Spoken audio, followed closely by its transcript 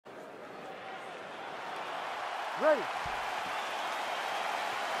Ready.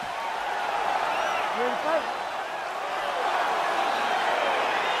 Ready to fight.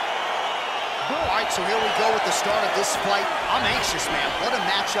 All right, so here we go with the start of this fight. I'm anxious, man. What a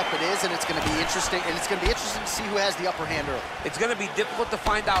matchup it is, and it's going to be interesting. And it's going to be interesting to see who has the upper hand early. It's going to be difficult to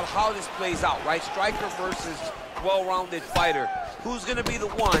find out how this plays out, right? Striker versus well-rounded fighter. Who's going to be the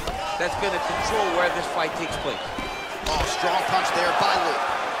one that's going to control where this fight takes place? Oh, strong punch there by Lí.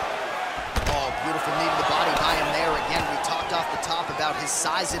 Oh, beautiful knee to the body by him there. Again, we talked off the top about his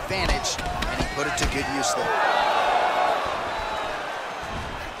size advantage, and he put it to good use there.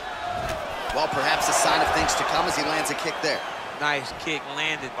 Well, perhaps a sign of things to come as he lands a kick there. Nice kick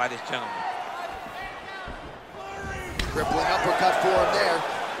landed by this gentleman. Crippling uppercut for him there.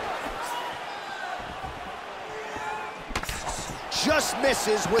 Just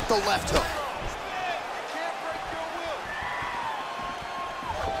misses with the left hook.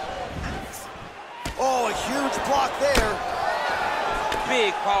 Oh, a huge block there.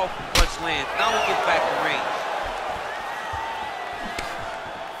 Big, powerful punch lands. Now he gets back in range.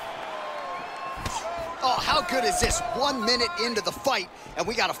 Oh, how good is this? 1 minute into the fight, and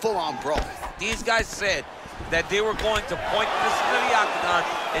we got a full-on brawl. These guys said that they were going to point this to the octagon,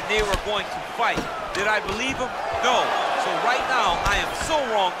 and they were going to fight. Did I believe them? No. So right now, I am so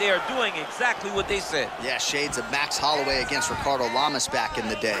wrong. They are doing exactly what they said. Yeah, shades of Max Holloway against Ricardo Lamas back in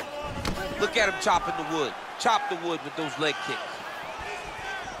the day. Look at him chopping the wood. Chop the wood with those leg kicks.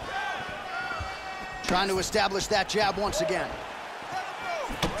 Trying to establish that jab once again.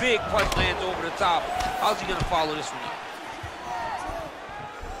 Big punch lands over the top. How's he gonna follow this one up?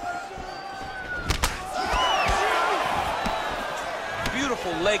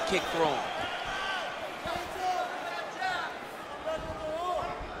 Beautiful leg kick thrown.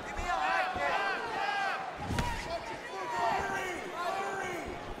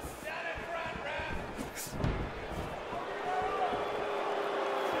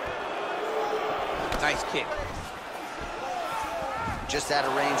 Nice kick. Just out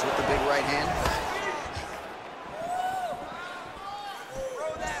of range with the big right hand.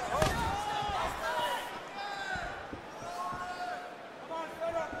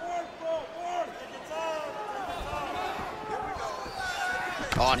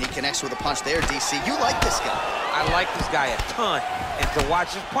 Oh, and he connects with a punch there, DC. You like this guy. I like this guy a ton. And to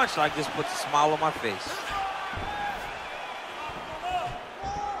watch his punch like this puts a smile on my face.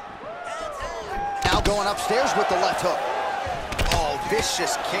 Now going upstairs with the left hook. Oh,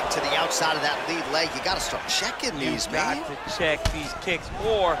 vicious kick to the outside of that lead leg. You got to start checking these, man. You got to check these kicks,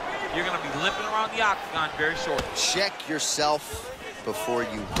 or you're going to be limping around the octagon very shortly. Check yourself before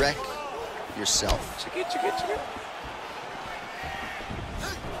you wreck yourself. Check it, check it, check it.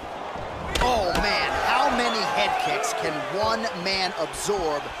 Oh, man, how many head kicks can one man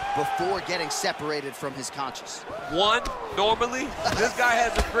absorb before getting separated from his conscience? One, normally. This guy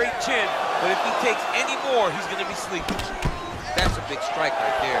has a great chin, but if he takes any more, he's going to be sleeping. That's a big strike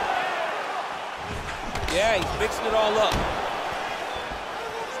right there. Yeah, he's mixing it all up.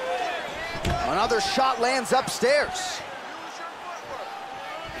 Another shot lands upstairs.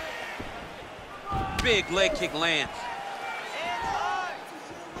 Big leg kick lands.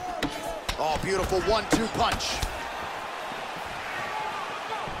 Oh, beautiful 1-2 punch.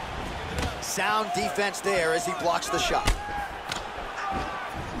 Sound defense there as he blocks the shot.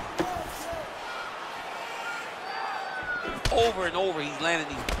 Over and over, he's landing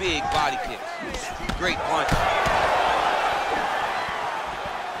these big body kicks. Great punch.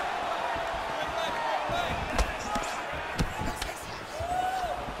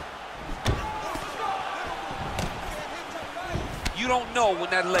 You don't know when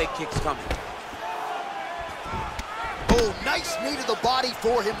that leg kick's coming. Oh, nice knee to the body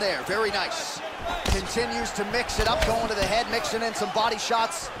for him there. Very nice. Continues to mix it up, going to the head, mixing in some body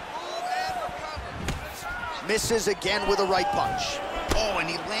shots. Misses again with a right punch. Oh, and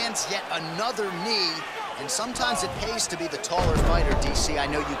he lands yet another knee. And sometimes it pays to be the taller fighter, DC. I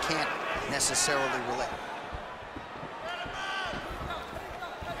know you can't necessarily relate.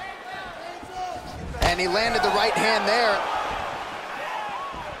 And he landed the right hand there.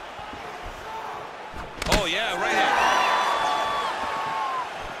 Oh, yeah, right hand.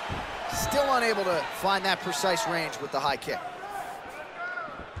 Still unable to find that precise range with the high kick.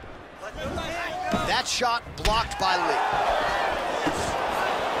 That shot blocked by Lí.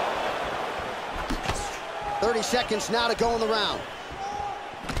 30 seconds now to go in the round.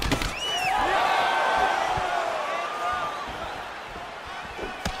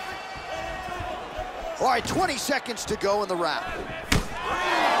 All right, 20 seconds to go in the round.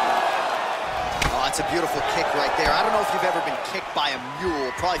 Oh, that's a beautiful kick right there. I don't know if you've ever been kicked by a mule.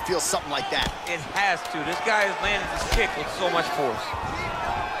 Probably feels something like that. It has to. This guy has landed this kick with so much force.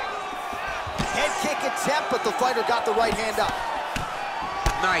 Head kick attempt, but the fighter got the right hand up.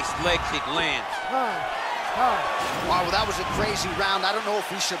 Nice leg kick lands. Wow, well, that was a crazy round. I don't know if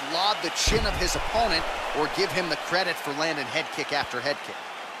we should laud the chin of his opponent or give him the credit for landing head kick after head kick.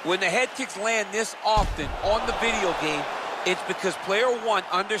 When the head kicks land this often on the video game, it's because player 1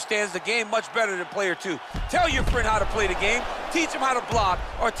 understands the game much better than player 2. Tell your friend how to play the game, teach him how to block,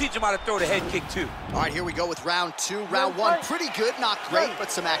 or teach him how to throw the head kick too. All right, here we go with round 2. Round 1, pretty good, not great, but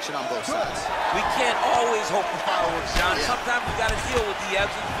some action on both sides. We can't always hope for fireworks, John. Yeah. Sometimes we got to deal with the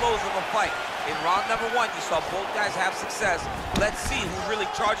ebbs and flows of a fight. In round number 1, you saw both guys have success. Let's see who really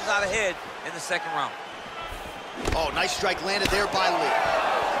charges out ahead in the second round. Oh, nice strike landed there by Lí.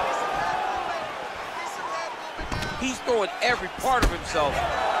 He's throwing every part of himself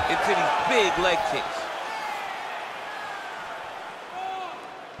into these big leg kicks.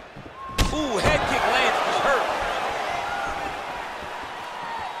 Ooh, head kick lands, just hurt.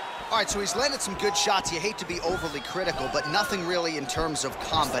 All right, so he's landed some good shots. You hate to be overly critical, but nothing really in terms of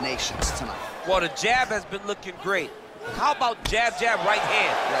combinations tonight. Well, the jab has been looking great. How about jab, jab, right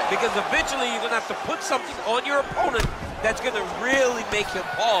hand? Right. Because eventually you're gonna have to put something on your opponent that's gonna really make him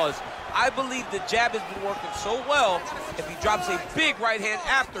pause. I believe the jab has been working so well, if he drops a big right hand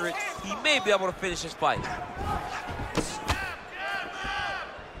after it, he may be able to finish his fight.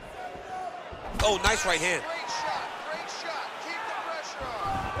 Oh, nice right hand. Great shot. Keep the pressure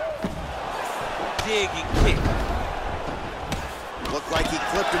on. Digging kick. Looked like he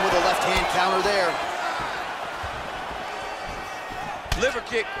clipped him with a left hand counter there. Liver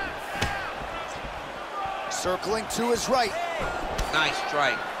kick. Circling to his right. Nice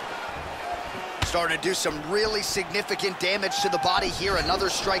strike. Starting to do some really significant damage to the body here. Another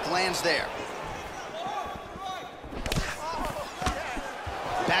strike lands there.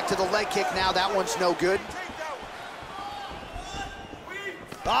 Back to the leg kick now. That one's no good.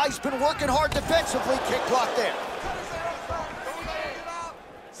 Ah, he's been working hard defensively. Kick block there.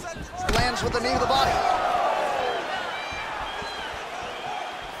 Lands with the knee to the body.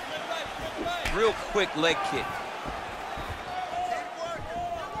 Real quick leg kick.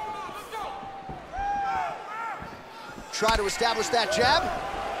 Try to establish that jab.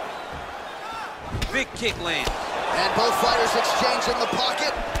 Big kick lands. And both fighters exchange in the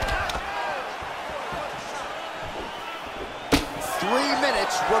pocket. 3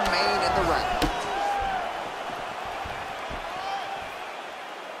 minutes remain in the round.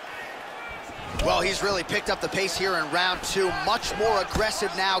 Well, he's really picked up the pace here in round 2. Much more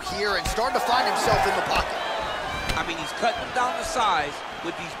aggressive now here and starting to find himself in the pocket. I mean, he's cutting down the size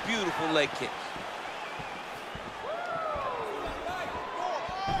with these beautiful leg kicks.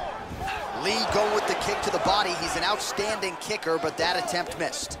 Lí going with the kick to the body. He's an outstanding kicker, but that attempt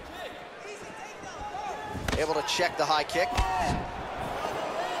missed. Able to check the high kick.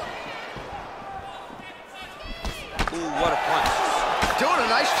 Ooh, what a punch. Doing a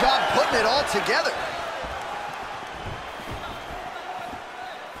nice job putting it all together.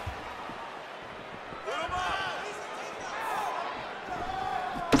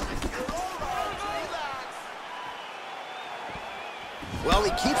 Well,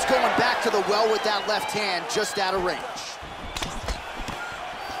 he keeps going back to the well with that left hand, just out of range.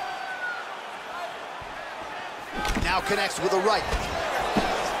 Now connects with a right.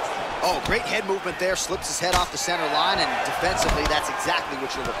 Oh, great head movement there, slips his head off the center line, and defensively, that's exactly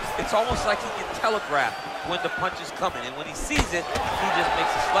what you're looking for. It's almost like he can telegraph when the punch is coming, and when he sees it, he just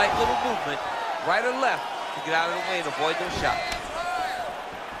makes a slight little movement, right or left, to get out of the way and avoid those shots.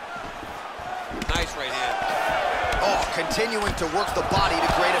 Nice right hand. Oh, continuing to work the body to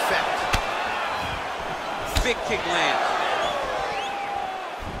great effect. Big kick lands.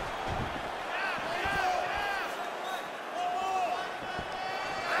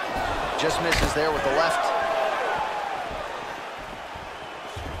 Just misses there with the left.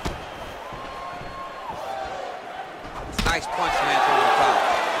 Nice punch lands over the top.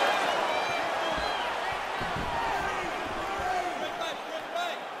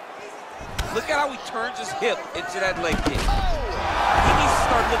 Look at how he turns his hip into that leg kick. He needs to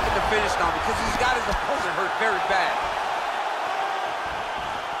start looking to finish now because he's got his opponent hurt very bad.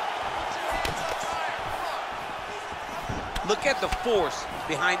 Look at the force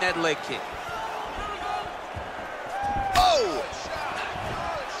behind that leg kick. Oh!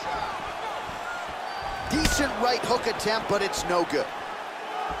 Decent right hook attempt, but it's no good.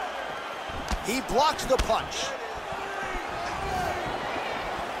 He blocks the punch.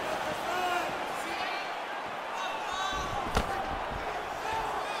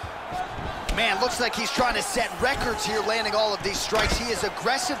 Man, looks like he's trying to set records here, landing all of these strikes. He is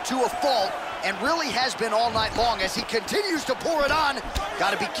aggressive to a fault and really has been all night long as he continues to pour it on.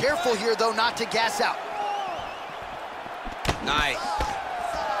 Got to be careful here, though, not to gas out. Nice.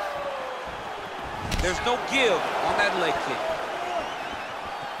 There's no give on that leg kick.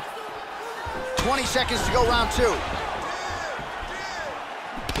 20 seconds to go, round 2.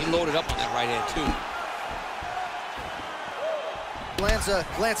 He loaded up on that right hand, too. Lands a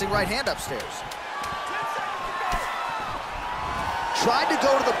glancing right hand upstairs. Tried to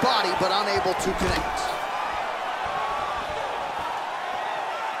go to the body, but unable to connect.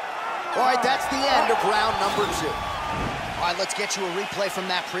 All right, that's the end of round number 2. All right, let's get you a replay from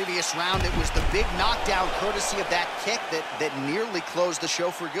that previous round. It was the big knockdown courtesy of that kick that nearly closed the show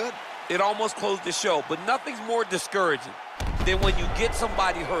for good. It almost closed the show, but nothing's more discouraging than when you get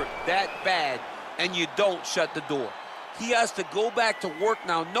somebody hurt that bad and you don't shut the door. He has to go back to work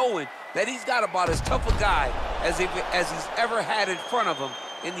now knowing that he's got about as tough a guy as he's ever had in front of him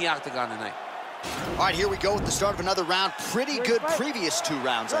in the octagon tonight. All right, here we go with the start of another round. Pretty good previous 2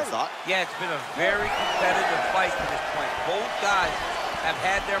 rounds, I thought. Yeah, it's been a very competitive fight to this point. Both guys have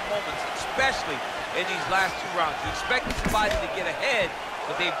had their moments, especially in these last 2 rounds. You expected somebody to get ahead,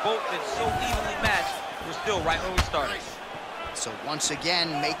 but they've both been so evenly matched. We're still right where we started. So once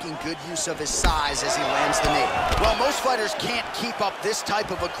again, making good use of his size as he lands the knee. Well, most fighters can't keep up this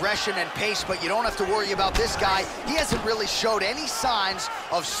type of aggression and pace, but you don't have to worry about this guy. He hasn't really showed any signs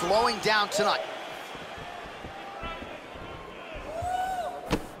of slowing down tonight.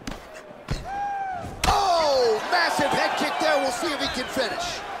 Oh, massive head kick there. We'll see if he can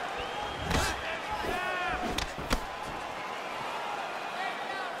finish.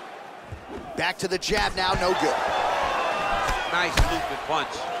 Back to the jab now, no good. Nice looping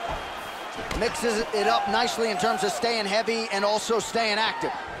punch. Mixes it up nicely in terms of staying heavy and also staying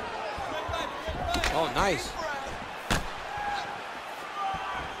active. Oh, nice.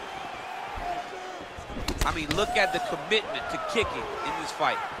 I mean, look at the commitment to kicking in this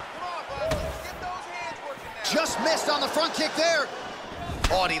fight. Just missed on the front kick there.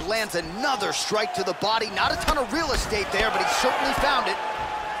 Oh, and he lands another strike to the body. Not a ton of real estate there, but he certainly found it.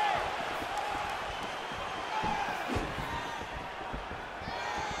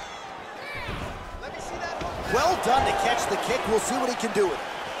 Well done to catch the kick. We'll see what he can do with it.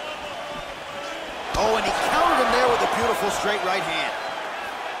 Oh, and he countered him there with a beautiful straight right hand.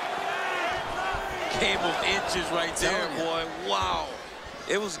 Game of inches right there, boy. Wow.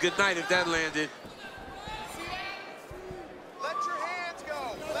 It was a good night if that landed. Let your hands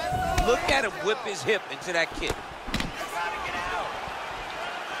go. Look at him whip his hip into that kick.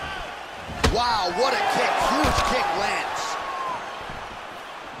 Wow, what a kick. Huge kick lands.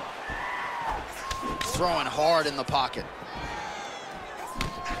 Throwing hard in the pocket.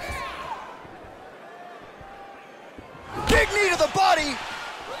 Big knee to the body. Relax,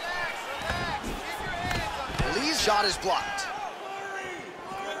 relax. Keep your hands up. Lee's shot is blocked.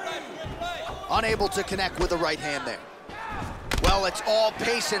 Unable to connect with the right hand there. Well, it's all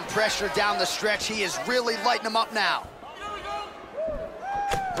pace and pressure down the stretch. He is really lighting him up now.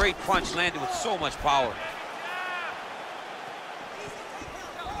 Great punch landed with so much power.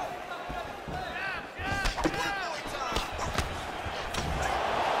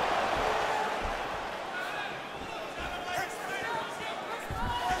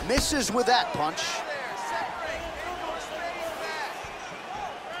 Misses with that punch.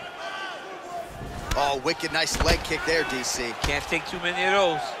 Oh, wicked nice leg kick there, DC. Can't take too many of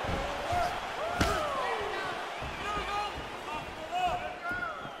those.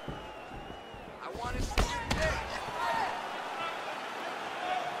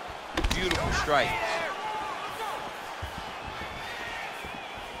 Beautiful strike.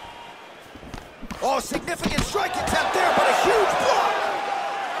 Oh, significant strike attempt there, but a huge block.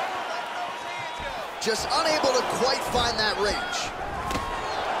 Just unable to quite find that range.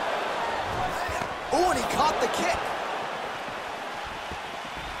 Oh, and he caught the kick.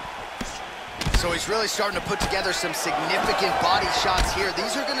 So he's really starting to put together some significant body shots here.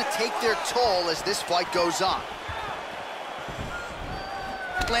 These are going to take their toll as this fight goes on.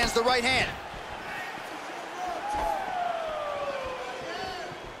 Lands the right hand.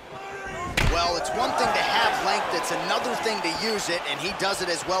 Well, it's one thing to have length, it's another thing to use it, and he does it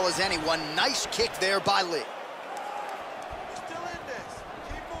as well as anyone. Nice kick there by Lee.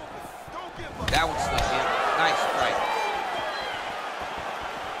 That one snuck in. Nice strike.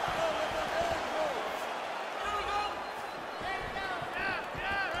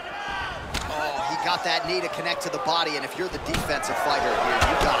 Oh, he got that knee to connect to the body, and if you're the defensive fighter here,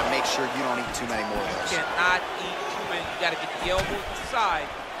 you got to make sure you don't eat too many more of those. You cannot eat too many. You got to get the elbow inside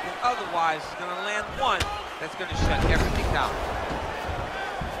because otherwise he's going to land one that's going to shut everything down.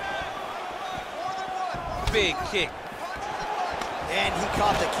 Big kick. And he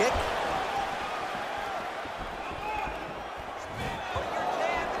caught the kick.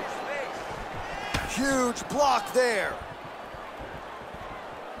 Huge block there.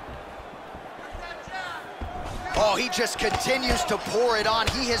 Oh, he just continues to pour it on.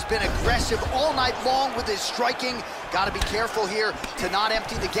 He has been aggressive all night long with his striking. Got to be careful here to not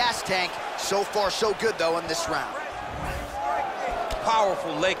empty the gas tank. So far, so good, though, in this round.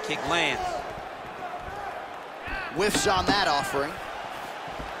 Powerful leg kick lands. Whiffs on that offering.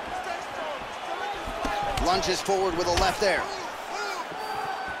 Lunges forward with a left there.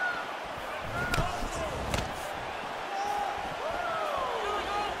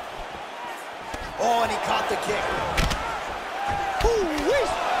 Oh, and he caught the kick. Ooh-wee!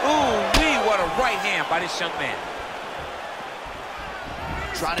 Ooh-wee, what a right hand by this young man.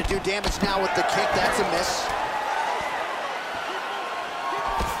 Trying to do damage now with the kick. That's a miss.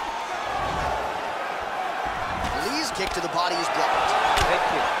 Lee's kick to the body is blocked. Thank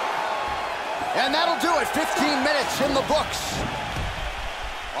you. And that'll do it. 15 minutes in the books.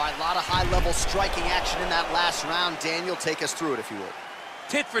 All right, a lot of high-level striking action in that last round. Daniel, take us through it, if you would.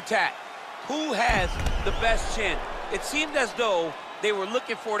 Tit for tat. Who has the best chin? It seemed as though they were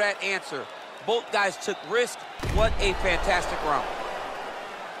looking for that answer. Both guys took risk. What a fantastic round.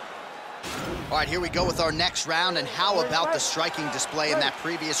 All right, here we go with our next round, and how about the striking display in that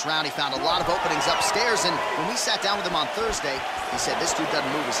previous round? He found a lot of openings upstairs, and when we sat down with him on Thursday, he said this dude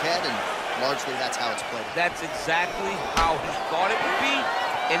doesn't move his head, and largely that's how it's played. That's exactly how he thought it would be,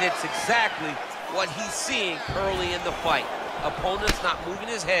 and it's exactly what he's seeing early in the fight. Opponent's not moving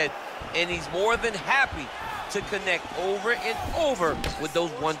his head, and he's more than happy to connect over and over with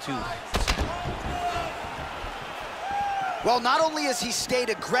those 1-2s. Well, not only has he stayed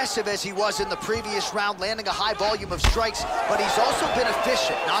aggressive as he was in the previous round, landing a high volume of strikes, but he's also been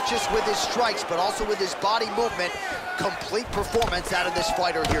efficient, not just with his strikes, but also with his body movement. Complete performance out of this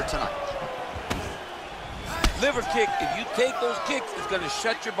fighter here tonight. Liver kick, if you take those kicks, it's going to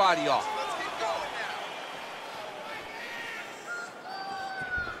shut your body off.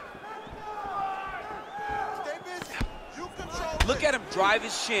 Look at him drive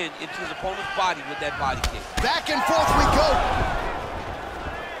his shin into his opponent's body with that body kick. Back and forth we go.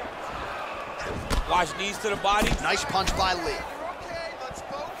 Watch knees to the body. Nice punch by Lee. Okay, let's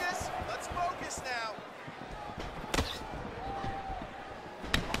focus. Let's focus now.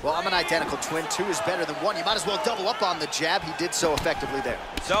 Well, I'm an identical twin. 2 is better than 1. You might as well double up on the jab. He did so effectively there.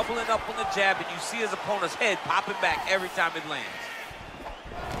 Doubling up on the jab, and you see his opponent's head popping back every time it lands.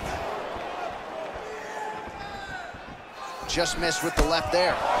 Just missed with the left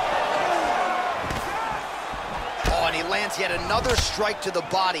there. Oh, and he lands yet another strike to the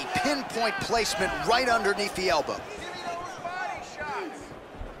body. Pinpoint placement right underneath the elbow.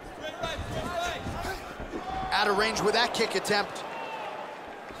 Out of range with that kick attempt.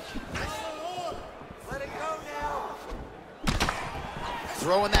 Let it go now.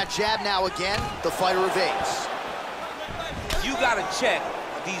 Throwing that jab now again. The fighter evades. You gotta check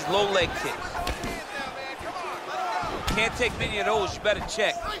these low leg kicks. Can't take many of those, you better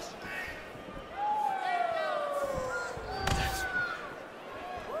check.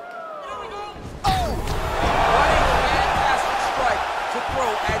 Oh! What a fantastic strike to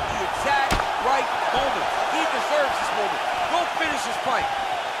throw at the exact right moment. He deserves this moment. Go finish his fight.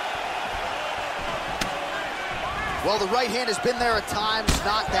 Well, the right hand has been there at times,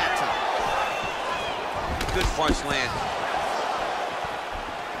 not that time. Good punch land.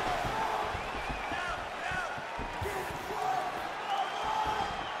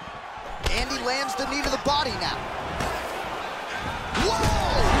 Lands the knee to the body now. Whoa!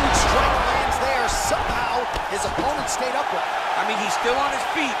 Huge strike lands there. Somehow, his opponent stayed upright. I mean, he's still on his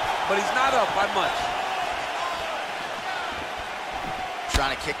feet, but he's not up by much.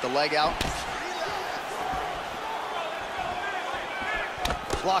 Trying to kick the leg out.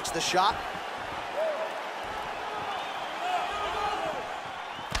 Blocks the shot.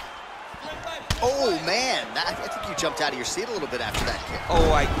 Oh, man. I think you jumped out of your seat a little bit after that kick.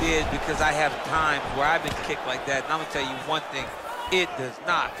 Oh, I did, because I have times where I've been kicked like that. And I'm going to tell you one thing. It does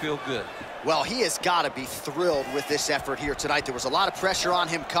not feel good. Well, he has got to be thrilled with this effort here tonight. There was a lot of pressure on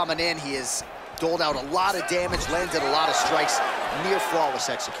him coming in. He has doled out a lot of damage, landed a lot of strikes, near flawless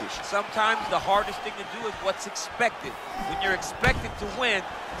execution. Sometimes the hardest thing to do is what's expected. When you're expected to win,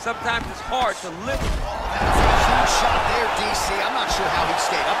 sometimes it's hard to live. That's a huge shot there, DC. I'm not sure how he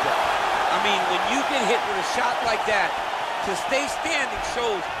stayed upright. I mean, when you get hit with a shot like that, to stay standing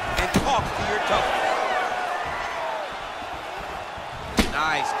shows and talks to your toughness.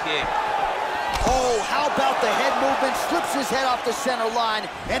 Nice kick. Oh, how about the head movement? Slips his head off the center line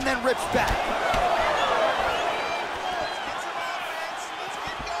and then rips back.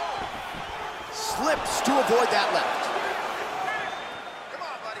 Slips to avoid that left. Come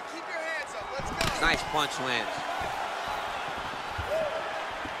on, buddy. Keep your hands up. Let's go. Nice punch lands.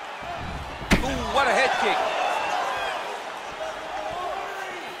 Ooh, what a head kick.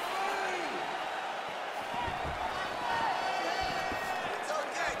 It's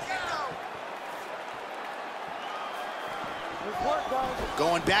okay. Keep going.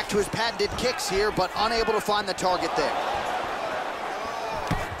 Going back to his patented kicks here, but unable to find the target there.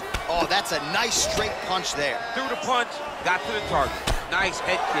 Oh, that's a nice straight punch there. Threw the punch, got to the target. Nice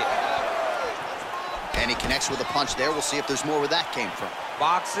head kick. And he connects with a punch there. We'll see if there's more where that came from.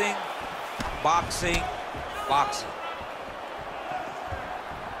 Boxing, boxing, boxing.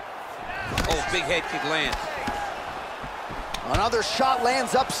 Oh, big head kick lands. Another shot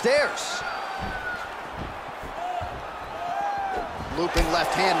lands upstairs. Looping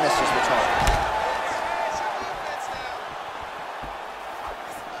left hand misses the target. That's now.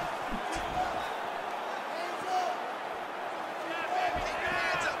 Keep your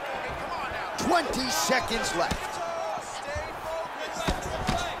hands up for me. Come on now. 20 seconds left. Stay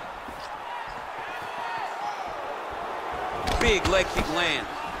focused. Big leg kick lands.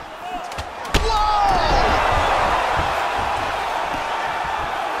 Whoa!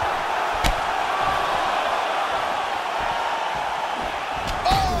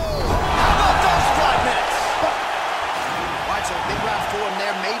 Oh! How about those 5 minutes? All right, so a big round for him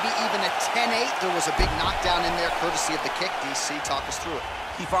there, maybe even a 10-8. There was a big knockdown in there, courtesy of the kick. DC, talk us through it.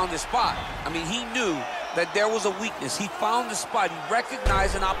 He found his spot. I mean, he knew that there was a weakness. He found the spot. He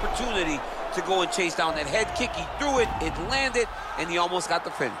recognized an opportunity to go and chase down that head kick. He threw it, it landed, and he almost got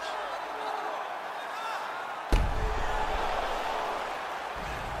the finish.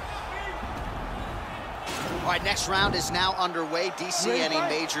 All right, next round is now underway. DC, any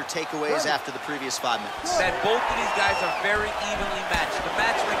major takeaways after the previous 5 minutes? That both of these guys are very evenly matched. The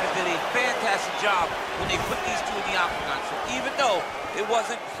matchmakers did a fantastic job when they put these two in the octagon. So even though it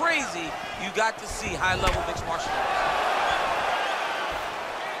wasn't crazy, you got to see high-level mixed martial arts.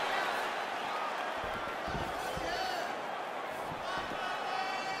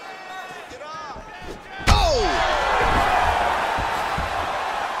 Oh!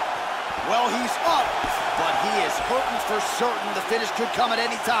 Well, he's up, but he is hurting for certain. The finish could come at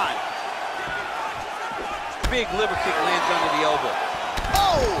any time. Big liver kick lands under the elbow.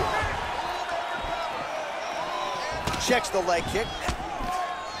 Oh! Checks the leg kick.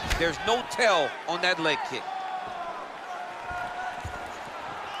 There's no tell on that leg kick.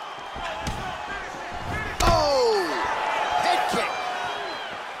 Oh! Head kick.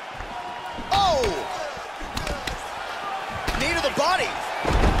 Oh! Knee to the body.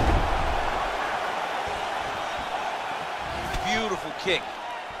 Beautiful kick.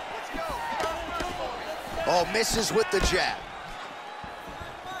 Oh, misses with the jab.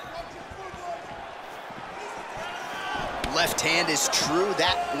 Left hand is true.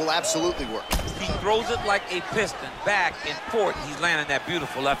 That will absolutely work. He throws it like a piston, back and forth. He's landing that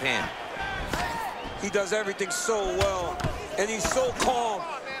beautiful left hand. He does everything so well, and he's so calm.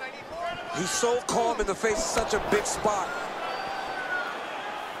 He's so calm in the face of such a big spot.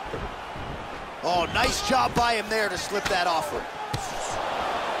 Oh, nice job by him there to slip that offering.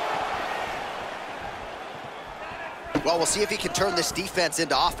 Well, we'll see if he can turn this defense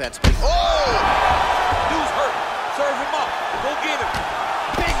into offense. Oh! Dude's hurt. Serve him up. Go get him.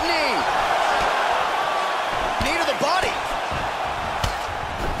 Big knee. Knee to the body.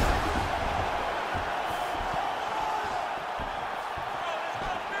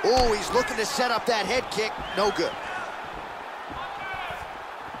 Oh, he's looking to set up that head kick. No good.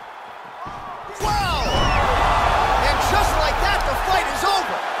 Wow! And just like that, the fight is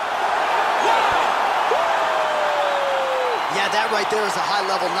over. Yeah, that right there is a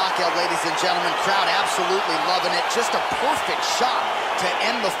high-level knockout, ladies and gentlemen. Crowd absolutely loving it. Just a perfect shot to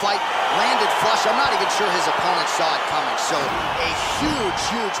end the fight. Landed flush. I'm not even sure his opponent saw it coming. So a huge,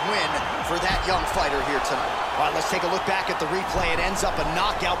 huge win for that young fighter here tonight. All right, let's take a look back at the replay. It ends up a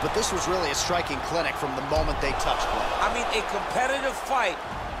knockout, but this was really a striking clinic from the moment they touched play. I mean, a competitive fight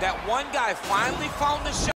that one guy finally found the shot.